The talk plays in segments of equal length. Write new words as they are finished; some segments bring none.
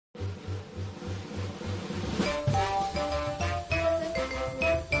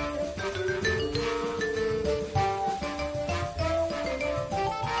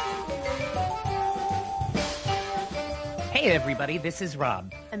Hey everybody, this is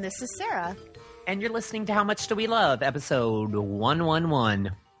Rob. And this is Sarah. And you're listening to How Much Do We Love, episode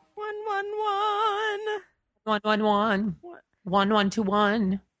 111. 111. 111.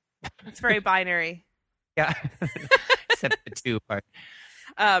 1121. It's very binary. Yeah. Except the 2 part.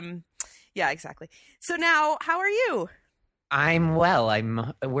 Yeah, exactly. So now, how are you? I'm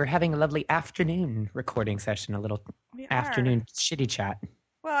well. We're having a lovely afternoon recording session, a little afternoon shitty chat.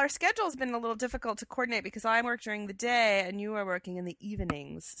 Well, our schedule's been a little difficult to coordinate because I work during the day and you are working in the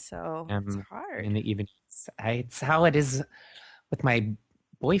evenings, so it's hard. In the evenings. It's how it is with my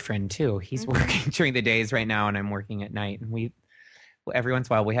boyfriend, too. He's working during the days right now, and I'm working at night. And every once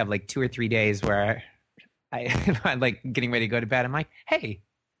in a while, we have like 2 or 3 days where I'm like getting ready to go to bed. I'm like, hey.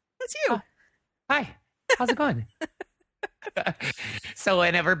 That's you. Hi. How's it going? So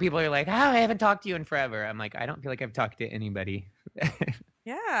whenever people are like, I haven't talked to you in forever, I'm like, I don't feel like I've talked to anybody.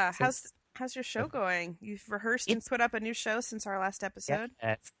 Yeah. How's your show going? You've rehearsed and put up a new show since our last episode?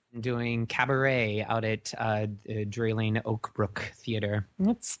 Yes, I'm doing cabaret out at Drury Lane Oakbrook Theater.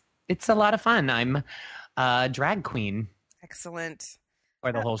 It's a lot of fun. I'm a drag queen. Excellent.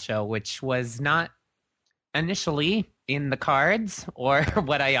 For the whole show, which was not initially in the cards or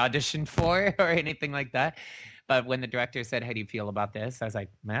what I auditioned for or anything like that. But when the director said, how do you feel about this? I was like,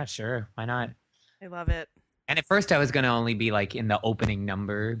 yeah, sure. Why not? I love it. And at first I was going to only be like in the opening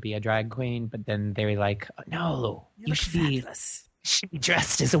number, be a drag queen. But then they were like, no, you should be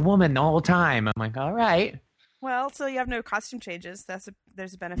dressed as a woman the whole time. I'm like, all right. Well, so you have no costume changes. There's a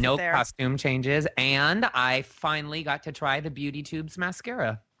benefit there. No costume changes. And I finally got to try the Beauty Tubes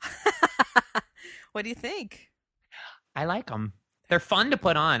mascara. What do you think? I like them. They're fun to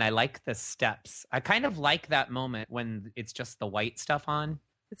put on. I like the steps. I kind of like that moment when it's just the white stuff on.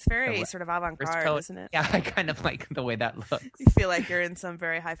 It's very sort of avant-garde, isn't it? Yeah, I kind of like the way that looks. You feel like you're in some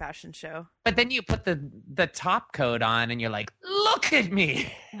very high fashion show. But then you put the top coat on and you're like, look at me.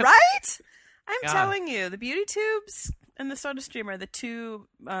 Right? I'm telling you, the Beauty Tubes and the SodaStream are the 2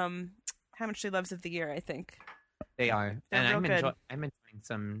 How Much She Loves of the year, I think. They are. They're and real I'm enjoying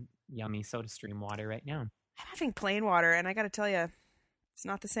some yummy SodaStream water right now. I'm having plain water, and I got to tell you, it's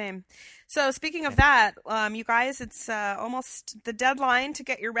not the same. So speaking of that, you guys, it's almost the deadline to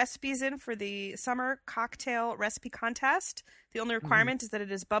get your recipes in for the summer cocktail recipe contest. The only requirement is that it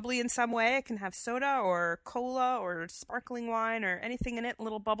is bubbly in some way. It can have soda or cola or sparkling wine or anything in it,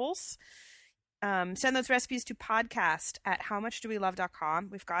 little bubbles. Send those recipes to podcast@howmuchdowelove.com.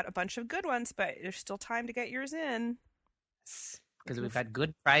 We've got a bunch of good ones, but there's still time to get yours in. Because we've got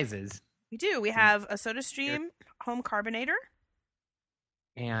good prizes. We do. We have a SodaStream home carbonator.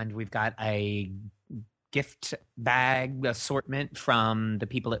 And we've got a gift bag assortment from the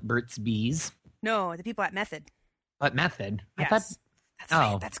people at Burt's Bees. No, the people at Method. What Method? Yes. That's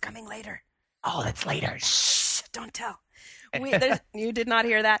right. That's coming later. Oh, that's later. Shh, don't tell. You did not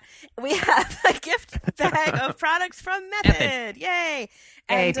hear that. We have a gift bag of products from Method. Yay.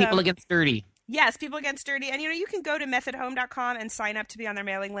 Hey, People Against Dirty. Yes, People Against Dirty. And, you can go to methodhome.com and sign up to be on their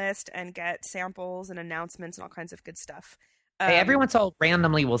mailing list and get samples and announcements and all kinds of good stuff. Hey, every once in a while,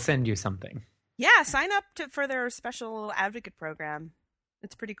 randomly will send you something. Yeah, sign up for their special advocate program.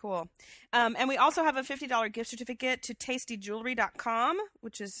 It's pretty cool. And we also have a $50 gift certificate to tastyjewelry.com,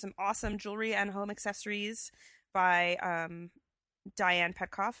 which is some awesome jewelry and home accessories by Diane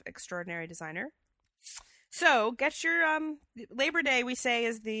Petkoff, extraordinary designer. So get your Labor Day, we say,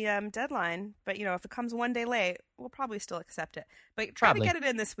 is the deadline. But, if it comes one day late, we'll probably still accept it. But try to get it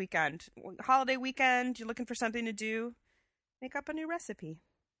in this weekend. Holiday weekend, you're looking for something to do. Make up a new recipe.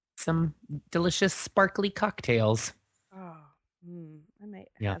 Some delicious sparkly cocktails. Oh, I might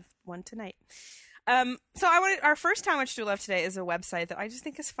have one tonight. So our first How Much Do We Love today is a website that I just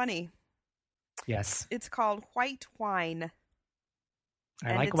think is funny. Yes. It's called White Wine.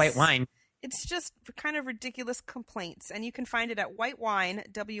 I like white wine. It's just kind of ridiculous complaints. And you can find it at White Wine,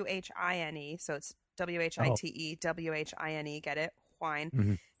 WHINE. So it's WHITE, WHINE. Get it?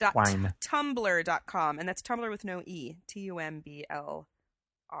 Wine. Wine. Tumblr.com. And that's Tumblr with no E. TUMBLR.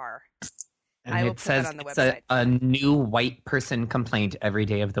 And I will it put says that on the it's website. a new white person complaint every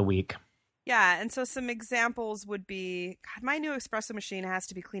day of the week. Yeah, and so some examples would be, God, my new espresso machine has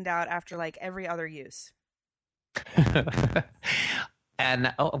to be cleaned out after like every other use.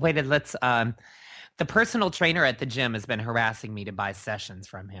 And let's the personal trainer at the gym has been harassing me to buy sessions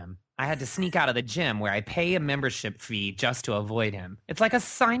from him. I had to sneak out of the gym where I pay a membership fee just to avoid him. It's like a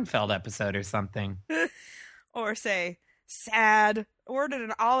Seinfeld episode or something. Or say, sad, ordered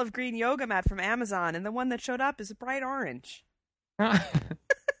an olive green yoga mat from Amazon and the one that showed up is a bright orange. Or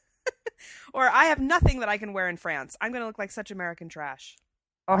I have nothing that I can wear in France. I'm going to look like such American trash.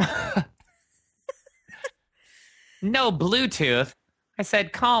 No Bluetooth. I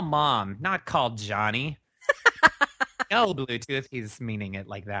said, call mom, not call Johnny. No Bluetooth. He's meaning it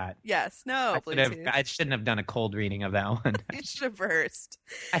like that. Yes, no Bluetooth. I shouldn't have done a cold reading of that one. You should have rehearsed.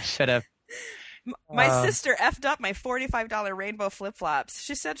 I should have. My sister effed up my $45 rainbow flip-flops.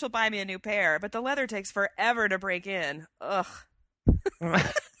 She said she'll buy me a new pair, but the leather takes forever to break in. Ugh.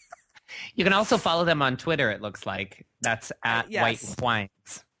 You can also follow them on Twitter, it looks like. That's at yes. White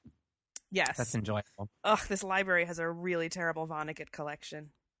Wines. Yes. That's enjoyable. Ugh, this library has a really terrible Vonnegut collection.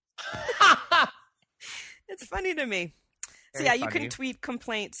 It's funny to me. Very so yeah, you funny. can tweet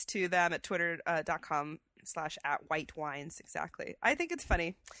complaints to them at twitter.com/@whitewines. Exactly. I think it's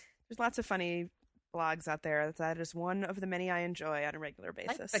funny. There's lots of funny blogs out there. That is one of the many I enjoy on a regular I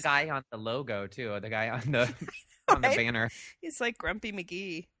like basis. the guy on the logo, too. The guy on the on the Right? banner. He's like Grumpy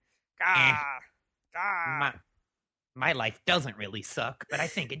McGee. Gah, gah. My life doesn't really suck, but I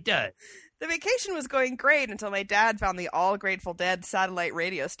think it does. The vacation was going great until my dad found the All Grateful Dead satellite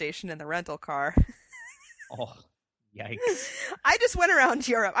radio station in the rental car. Oh, yikes. I just went around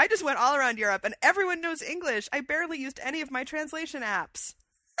Europe. I just went all around Europe, and everyone knows English. I barely used any of my translation apps.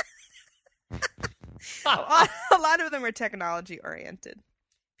 A lot of them are technology oriented.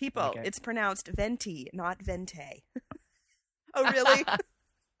 People, Okay. it's pronounced venti, not vente. Oh, really?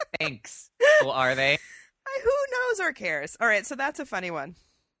 Thanks. Well, are they? Who knows or cares? All right, so that's a funny one.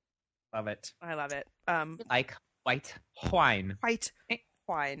 Love it. I love it. Like white wine. White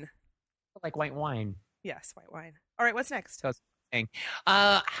wine. Like white wine. Yes, white wine. All right, what's next?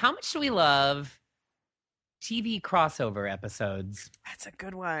 How much do we love TV crossover episodes? That's a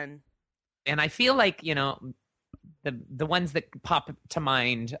good one. And I feel like, the ones that pop to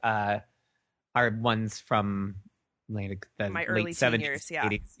mind are ones from like the My late early teen 70s, years, yeah.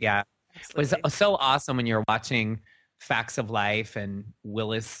 80s. Yeah. It was Absolutely. so awesome when you're watching Facts of Life and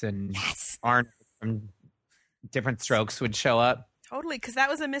Willis and Yes, Arnold from Different Strokes would show up. totally, because that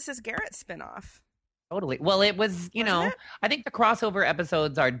was a Mrs. Garrett spinoff. Totally. Well, it was, Wasn't it? I think the crossover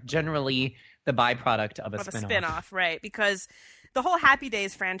episodes are generally the byproduct of a spinoff. Right? Because the whole Happy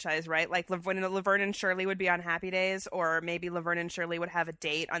Days franchise, right? Like when Laverne and Shirley would be on Happy Days, or maybe Laverne and Shirley would have a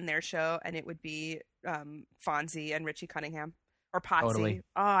date on their show, and it would be Fonzie and Richie Cunningham or Potsy. Totally.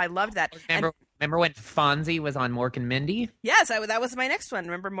 Oh, I loved that. And- Remember when Fonzie was on Mork and Mindy? yes, that was my next one.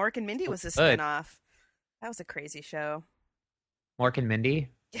 Remember, Mork and Mindy was a Good. spinoff. That was a crazy show. Mork and Mindy?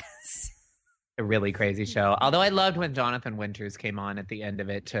 Yes. A really crazy show. Although I loved when Jonathan Winters came on at the end of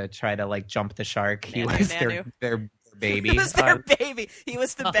it to try to like jump the shark. He Manu, was Manu. their baby. He was their baby. He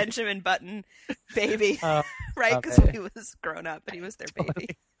was the Benjamin Button baby, Oh, right? love Because it. he was grown up, but he was their baby.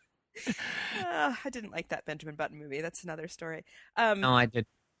 I didn't like that Benjamin Button movie. That's another story. No, I did.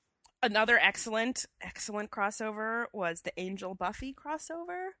 Another excellent crossover was the Angel Buffy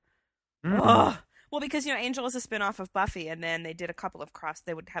crossover. Mm. Ugh. Well, because Angel is a spinoff of Buffy, and then they did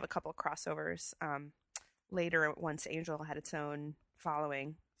they would have a couple of crossovers later once Angel had its own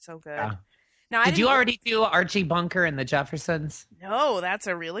following. So good. Yeah. Now, Did you already do Archie Bunker and the Jeffersons? No, that's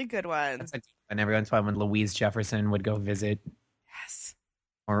a really good one. That's like, and every once in a while when Louise Jefferson would go visit, Yes.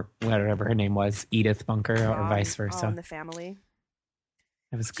 or whatever her name was, Edith Bunker, or vice versa. In the Family.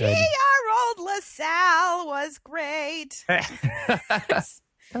 It was good. G.R. Old LaSalle was great.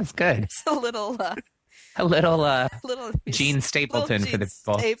 That was good. It's a little A little Gene little Stapleton for the Gene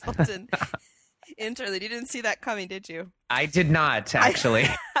people. Stapleton interlude. You didn't see that coming, did you? I did not, actually.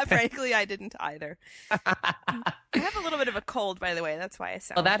 Frankly, I didn't either. I have a little bit of a cold, by the way. That's why I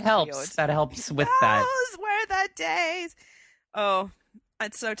sound Well, that helps. weird. That helps with that. Those were the days. Oh,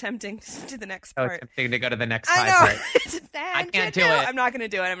 it's so tempting to do the next Oh, part. it's tempting to go to the next I high know. part. I can't do it. I'm not going to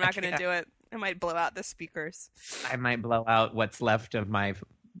do it. I'm not going to do it. I might blow out the speakers. I might blow out what's left of my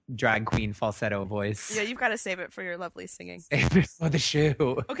drag queen falsetto voice. Yeah, you've got to save it for your lovely singing. For the show.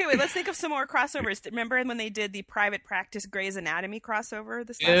 Okay, wait, let's think of some more crossovers. Remember when they did the Private Practice Grey's Anatomy crossover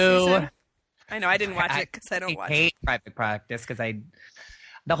this last Ew. season? I know, I didn't watch it because I don't watch I hate Private Practice because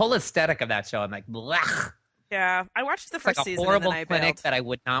the whole aesthetic of that show, I'm like, blech. Yeah, I watched the It's like first a season horrible and then I clinic bailed. that I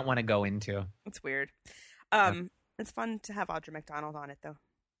would not want to go into. It's weird. Yeah. It's fun to have Audra McDonald on it, though.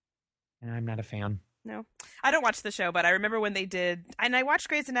 And I'm not a fan. No, I don't watch the show, but I remember when they did, and I watched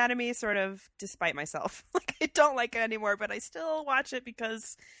Grey's Anatomy sort of despite myself. Like, I don't like it anymore, but I still watch it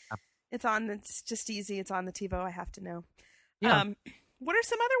because it's on. It's just easy. It's on the TiVo. I have to know. Yeah. What are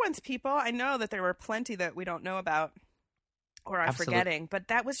some other ones, people? I know that there were plenty that we don't know about or I'm Absolutely. forgetting, but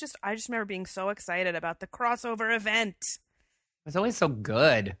I just remember being so excited about the crossover event. It was always so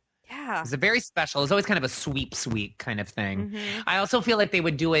good. Yeah. It was a very special. It was always kind of a sweep kind of thing. Mhm. I also feel like they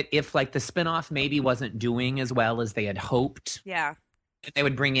would do it if like the spinoff maybe wasn't doing as well as they had hoped. Yeah. They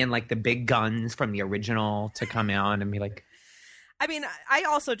would bring in like the big guns from the original to come on and be like, I mean, I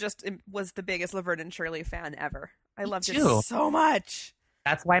also just was the biggest Laverne and Shirley fan ever. I loved it too. so much.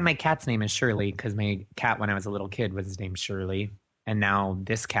 That's why my cat's name is Shirley, because my cat when I was a little kid was named Shirley. And now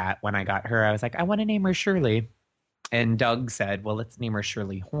this cat, when I got her, I was like, I want to name her Shirley. And Doug said, well, let's name her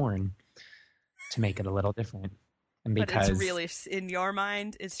Shirley Horn to make it a little different. And because but it's really, in your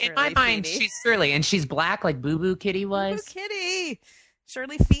mind, it's Shirley in my mind, Feeney. she's Shirley, and she's black like Boo Boo Kitty was. Boo Boo Kitty,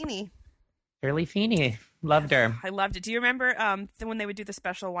 Shirley Feeney. Shirley Feeney, loved her. I loved it. Do you remember when they would do the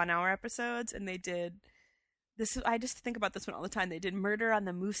special 1 hour episodes and they did this? I just think about this one all the time. They did Murder on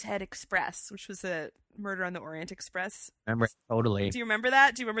the Moosehead Express, which was a Murder on the Orient Express. Remember totally. Do you remember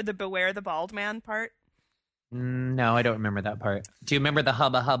that? Do you remember the Beware the Bald Man part? No, I don't remember that part. Do you remember the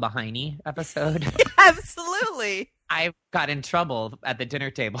Hubba Hubba Heine episode? Absolutely. I got in trouble at the dinner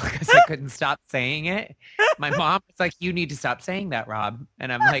table because I couldn't stop saying it. My mom was like, you need to stop saying that, Rob.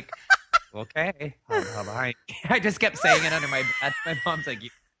 And I'm like, okay. Hubba Hubba Heine. I just kept saying it under my breath. My mom's like,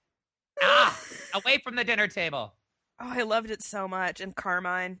 away from the dinner table. Oh, I loved it so much. And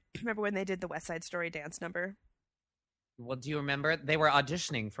Carmine. Remember when they did the West Side Story dance number? Well, do you remember? They were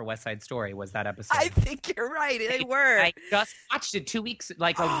auditioning for West Side Story, was that episode? I think you're right. They were. I just watched it 2 weeks,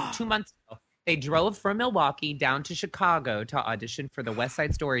 2 months ago. They drove from Milwaukee down to Chicago to audition for the West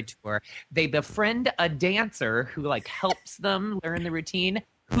Side Story tour. They befriend a dancer who like helps them learn the routine,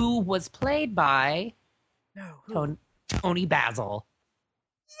 who was played by Tony Basil.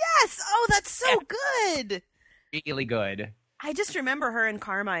 Yes. Oh, that's so good. Really good. I just remember her and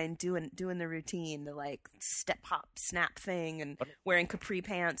Carmine doing the routine, the like step hop snap thing, and wearing capri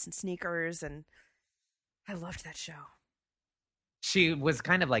pants and sneakers, and I loved that show. She was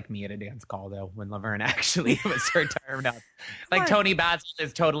kind of like me at a dance call, though, when Laverne actually was her turn up. Like, Tony Basil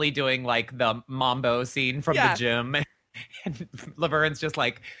is totally doing, like, the mambo scene from the gym. And Laverne's just,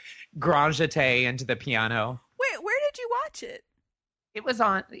 like, grand jeté into the piano. Wait, where did you watch it? It's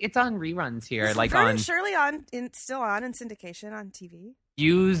on reruns here. Is like Laverne on Shirley still on in syndication on TV?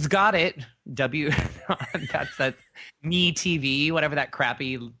 You've got it. That's Me TV, whatever that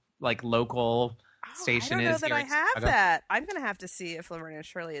crappy, like, local... station I don't know is that here I in have Chicago. that. I'm going to have to see if Laverne and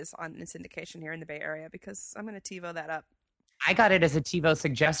Shirley is on in syndication here in the Bay Area because I'm going to TiVo that up. I got it as a TiVo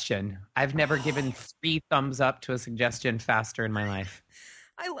suggestion. I've never given 3 thumbs up to a suggestion faster in my life.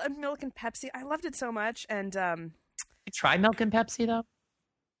 I love Milk and Pepsi. I loved it so much. And You try Milk and Pepsi, though?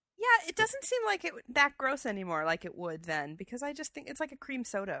 yeah, it doesn't seem like it that gross anymore like it would then because I just think it's like a cream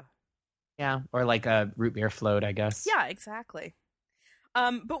soda. Yeah, or like a root beer float, I guess. Yeah, exactly.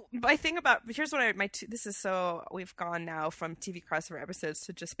 But my thing about here's what this is so we've gone now from TV crossover episodes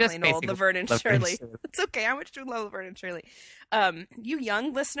to just plain old Laverne and Shirley. It's okay. How much do you love Laverne and Shirley? You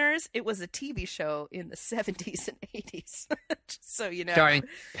young listeners, it was a TV show in the 70s and 80s. Just so you know, starring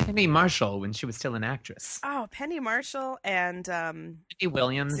Penny Marshall when she was still an actress. Oh, Penny Marshall and Cindy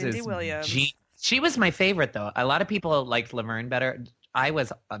Williams. Cindy Williams. She was my favorite, though. A lot of people liked Laverne better. I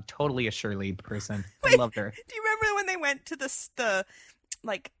was totally a Shirley person. I loved her. Do you remember when they went to the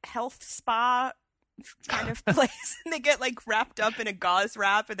like health spa kind of place and they get like wrapped up in a gauze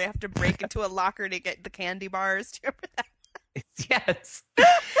wrap and they have to break into a locker to get the candy bars? Do you remember that? Yes.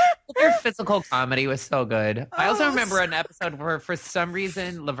 Their physical comedy was so good. I also remember an episode where for some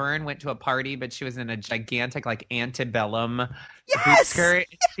reason Laverne went to a party, but she was in a gigantic like antebellum boot skirt.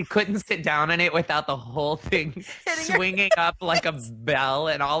 She couldn't sit down in it without the whole thing swinging up like a bell,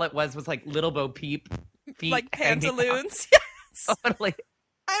 and all it was like Little Bo Peep feet. Like pantaloons. Yes. Totally.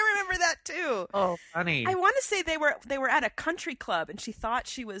 I remember that too. Oh, funny. I want to say they were at a country club and she thought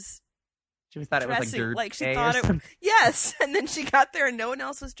she was thought dressing, it was like Dirt like she Day thought or it. something. Yes, and then she got there and no one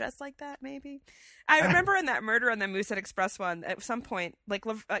else was dressed like that. Maybe I remember in that Murder on the Moosehead Express one. At some point, like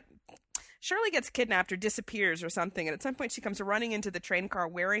Shirley gets kidnapped or disappears or something, and at some point she comes running into the train car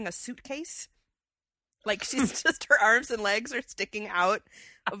wearing a suitcase. Like she's just her arms and legs are sticking out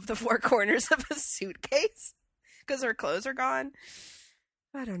of the 4 corners of a suitcase because her clothes are gone.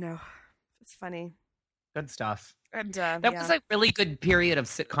 I don't know. It's funny. Good stuff. And that was like really good period of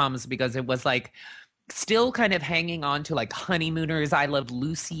sitcoms because it was like still kind of hanging on to like Honeymooners, I Love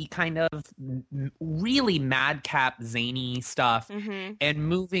Lucy kind of really madcap zany stuff, and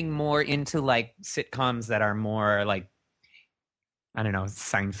moving more into like sitcoms that are more like, I don't know,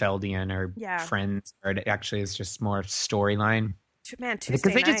 Seinfeldian or Friends, or it actually is just more storyline. Man,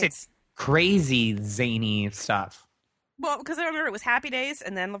 Tuesday nights. Just did crazy zany stuff. Well, because I remember it was Happy Days,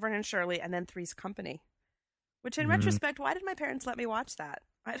 and then Laverne and Shirley, and then Three's Company. Which, in retrospect, why did my parents let me watch that?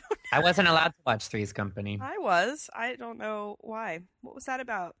 I don't know. I wasn't allowed to watch Three's Company. I was. I don't know why. What was that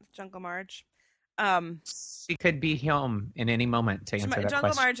about, Jungle Marge? She could be home in any moment to answer that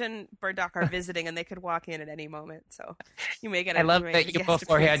Jungle question. Marge and Bird Doc are visiting, and they could walk in at any moment. So you may get I love get that a you guest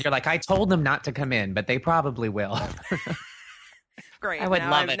beforehand, appearance. you're like, I told them not to come in, but they probably will. Great. I would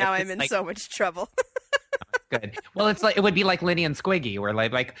love it. Now If I'm it's in like, so much trouble. good. Well, it's like, it would be like Linny and Squiggy, where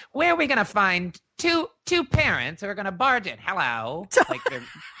like, where are we going to find two parents who are going to barge in? Hello. Like, they're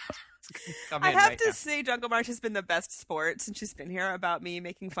come I in have right to now. say, Jungle March has been the best sport since she's been here about me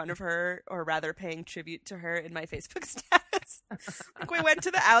making fun of her, or rather paying tribute to her in my Facebook status. Like we went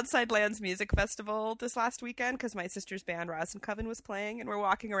to the Outside Lands Music Festival this last weekend because my sister's band Rosin Coven was playing, and we're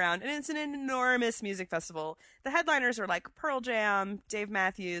walking around, and it's an enormous music festival. The headliners are like Pearl Jam, Dave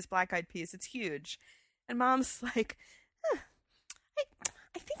Matthews, Black Eyed Peas. It's huge. And Mom's like,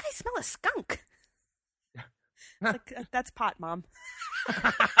 I think I smell a skunk. It's like, that's pot, Mom.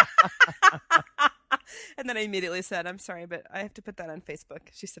 And then I immediately said, I'm sorry, but I have to put that on Facebook.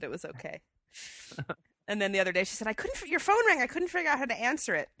 She said it was okay. And then the other day she said, your phone rang. I couldn't figure out how to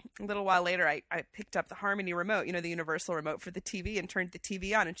answer it. A little while later, I picked up the Harmony remote, the universal remote for the TV, and turned the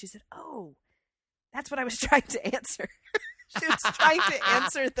TV on. And she said, oh, that's what I was trying to answer. She was trying to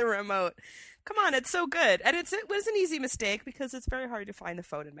answer the remote. Come on, it's so good. And it was an easy mistake because it's very hard to find the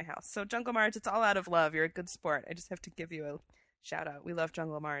phone in my house. So Jungle Marge, it's all out of love. You're a good sport. I just have to give you a shout out. We love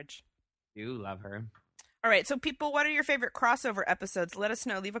Jungle Marge. You love her. All right, so people, what are your favorite crossover episodes? Let us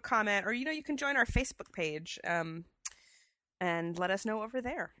know. Leave a comment, or you can join our Facebook page, and let us know over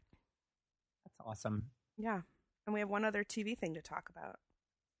there. That's awesome. Yeah, and we have one other TV thing to talk about.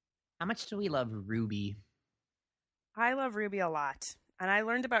 How much do we love Ruby? I love Ruby a lot, and I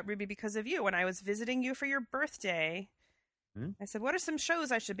learned about Ruby because of you. When I was visiting you for your birthday, I said, "What are some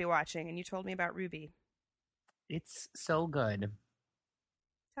shows I should be watching?" And you told me about Ruby. It's so good.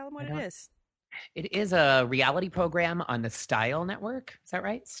 Tell them what it is. It is a reality program on the Style Network. Is that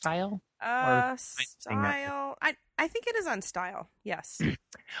right? Style? Style. I think it is on Style. Yes.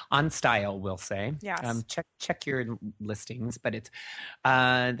 On Style, we'll say. Yes. Check your listings, but it's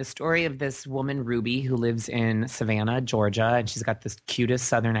the story of this woman, Ruby, who lives in Savannah, Georgia, and she's got this cutest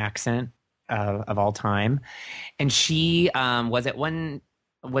Southern accent of all time. And she was at one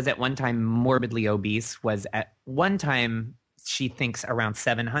time morbidly obese. Was at one time, she thinks, around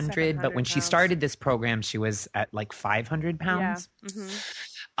 700, but when she started this program, she was at like 500 pounds. Yeah.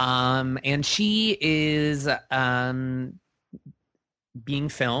 Mm-hmm. And she is being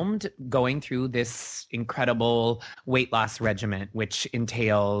filmed going through this incredible weight loss regimen, which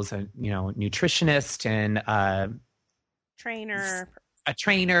entails a nutritionist and a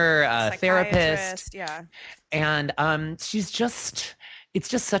therapist. Yeah. And it's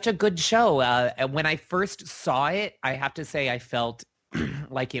just such a good show. When I first saw it, I have to say I felt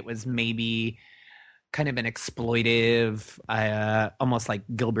like it was maybe kind of an exploitive, almost like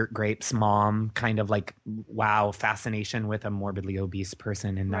Gilbert Grape's mom, kind of like, wow, fascination with a morbidly obese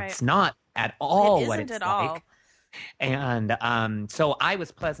person. And that's not at all what it's like. And so I was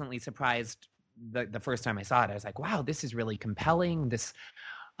pleasantly surprised the first time I saw it. I was like, wow, this is really compelling. This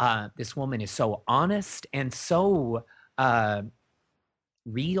woman is so honest and so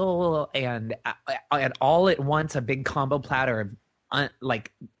real, and all at once a big combo platter of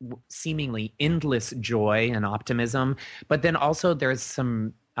seemingly endless joy and optimism. But then also there's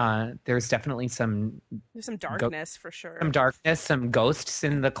definitely some darkness for sure. Some darkness, some ghosts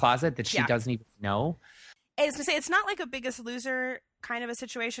in the closet that she doesn't even know. I was gonna say, it's not like a Biggest Loser kind of a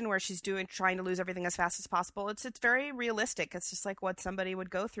situation where she's trying to lose everything as fast as possible. It's very realistic. It's just like what somebody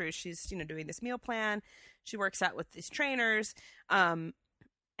would go through. She's doing this meal plan. She works out with these trainers.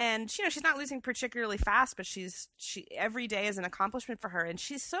 And she's not losing particularly fast, but she every day is an accomplishment for her. And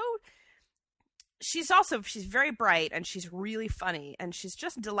she's very bright, and she's really funny, and she's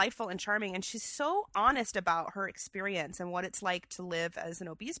just delightful and charming, and she's so honest about her experience and what it's like to live as an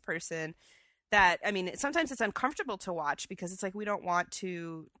obese person that, I mean, sometimes it's uncomfortable to watch because it's like we don't want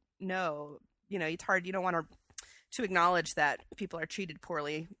to know, it's hard. You don't want to acknowledge that people are treated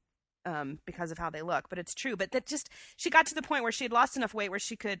poorly because of how they look, but it's true. But she got to the point where she had lost enough weight where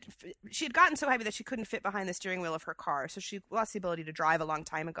she had gotten so heavy that she couldn't fit behind the steering wheel of her car. So she lost the ability to drive a long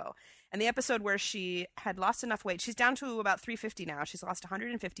time ago. And the episode where she had lost enough weight, she's down to about 350 now. She's lost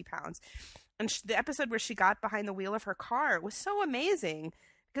 150 pounds. And the episode where she got behind the wheel of her car was so amazing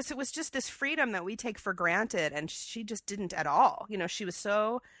because it was just this freedom that we take for granted. And she just didn't at all. she was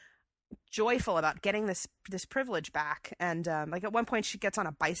so joyful about getting this privilege back, and like at one point she gets on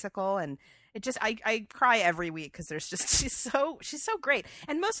a bicycle, and it just I cry every week because she's so great.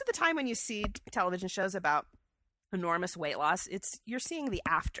 And most of the time when you see television shows about enormous weight loss, you're seeing the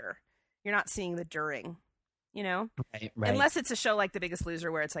after, you're not seeing the during. you know? Right. Unless it's a show like The Biggest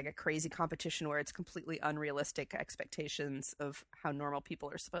Loser where it's like a crazy competition where it's completely unrealistic expectations of how normal people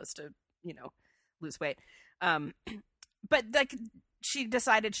are supposed to, you know, lose weight. But like she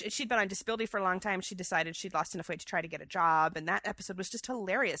decided she'd been on disability for a long time. She decided she'd lost enough weight to try to get a job. And that episode was just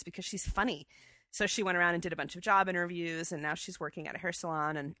hilarious because she's funny. So she went around and did a bunch of job interviews, and now she's working at a hair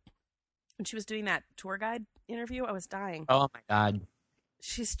salon. And when she was doing that tour guide interview, I was dying. Oh my God.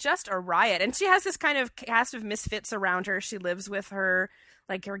 She's just a riot. And she has this kind of cast of misfits around her. She lives with her,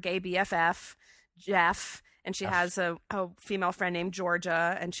 like her gay BFF, Jeff. And she has a female friend named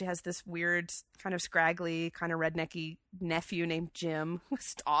Georgia. And she has this weird, kind of scraggly, kind of rednecky nephew named Jim.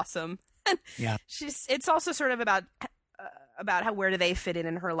 It's awesome. And yeah. It's also sort of about how where do they fit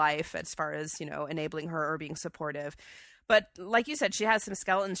in her life as far as, you know, enabling her or being supportive. But like you said, she has some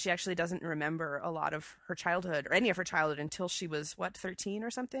skeletons. She actually doesn't remember a lot of her childhood or any of her childhood until she was, 13 or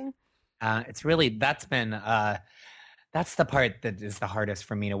something? It's really, that's the part that is the hardest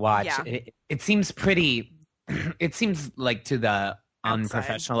for me to watch. Yeah. It seems pretty, it seems like to the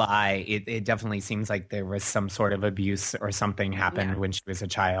unprofessional eye, it definitely seems like there was some sort of abuse or something happened when she was a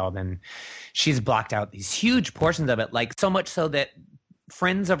child. And she's blocked out these huge portions of it, like so much so that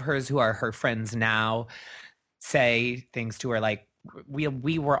friends of hers who are her friends now say things to her like,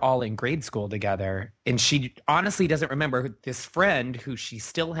 we were all in grade school together, and she honestly doesn't remember this friend who she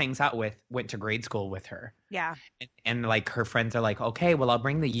still hangs out with went to grade school with her. Yeah. And like her friends are like, okay, well, I'll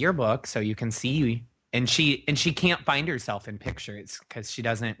bring the yearbook so you can see. And she can't find herself in pictures because she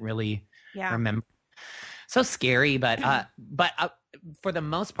doesn't really remember. So scary, but for the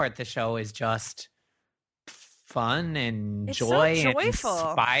most part, the show is just fun and it's joy so and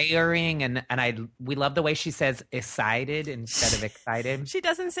joyful. Inspiring, and we love the way she says excited instead of excited. She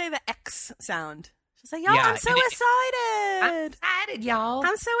doesn't say the X sound. She's like, y'all, I'm so excited. I'm excited, y'all.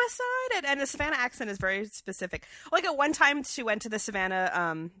 I'm so excited. And the Savannah accent is very specific. Like at one time she went to the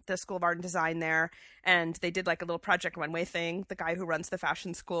Savannah, the School of Art and Design there, and they did like a little Project Runway thing. The guy who runs the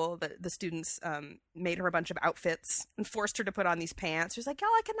fashion school, the students made her a bunch of outfits and forced her to put on these pants. She's like, y'all,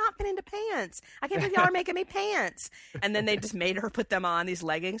 I cannot fit into pants. I can't believe y'all are making me pants. And then they just made her put them on, these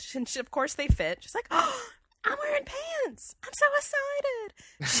leggings. And of course they fit. She's like, oh, I'm wearing pants. I'm so excited.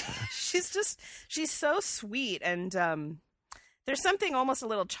 She's so sweet. And there's something almost a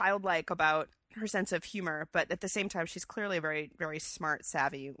little childlike about her sense of humor. But at the same time, she's clearly a very, very smart,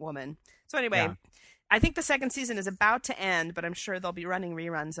 savvy woman. So anyway, I think the second season is about to end, but I'm sure they'll be running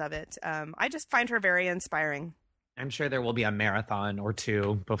reruns of it. I just find her very inspiring. I'm sure there will be a marathon or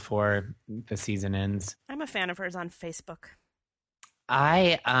two before the season ends. I'm a fan of hers on Facebook.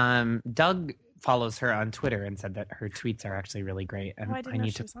 Doug follows her on Twitter and said that her tweets are actually really great. And I didn't know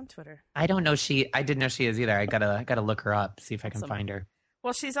she was on Twitter. I don't know I didn't know she is either. I gotta look her up, see if I can find her.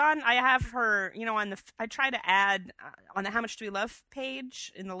 Well, she's on. I have her, you know, I try to add on the How Much Do We Love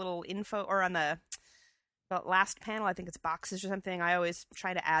page in the little info, or on the last panel, I think it's boxes or something. I always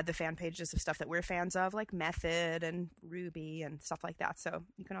try to add the fan pages of stuff that we're fans of, like Method and Ruby and stuff like that. So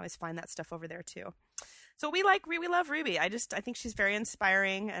you can always find that stuff over there too. So we love Ruby. I think she's very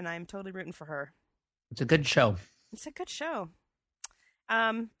inspiring, and I'm totally rooting for her. It's a good show. It's a good show.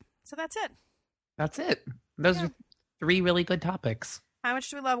 So that's it. That's it. Those are 3 really good topics. How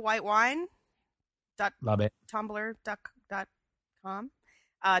much do we love white wine? Love it. Tumblr.com.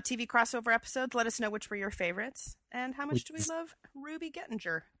 TV crossover episodes. Let us know which were your favorites. And how much do we love Ruby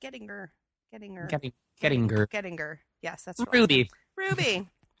Gettinger? Gettinger. Yes, that's what Ruby. Ruby.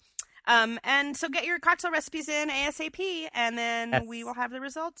 And so get your cocktail recipes in ASAP, and then we will have the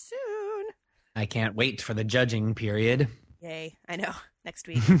results soon. I can't wait for the judging period. Yay. I know. Next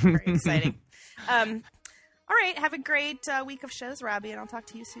week. Very exciting. All right. Have a great week of shows, Robbie, and I'll talk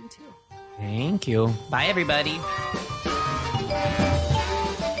to you soon, too. Thank you. Bye, everybody.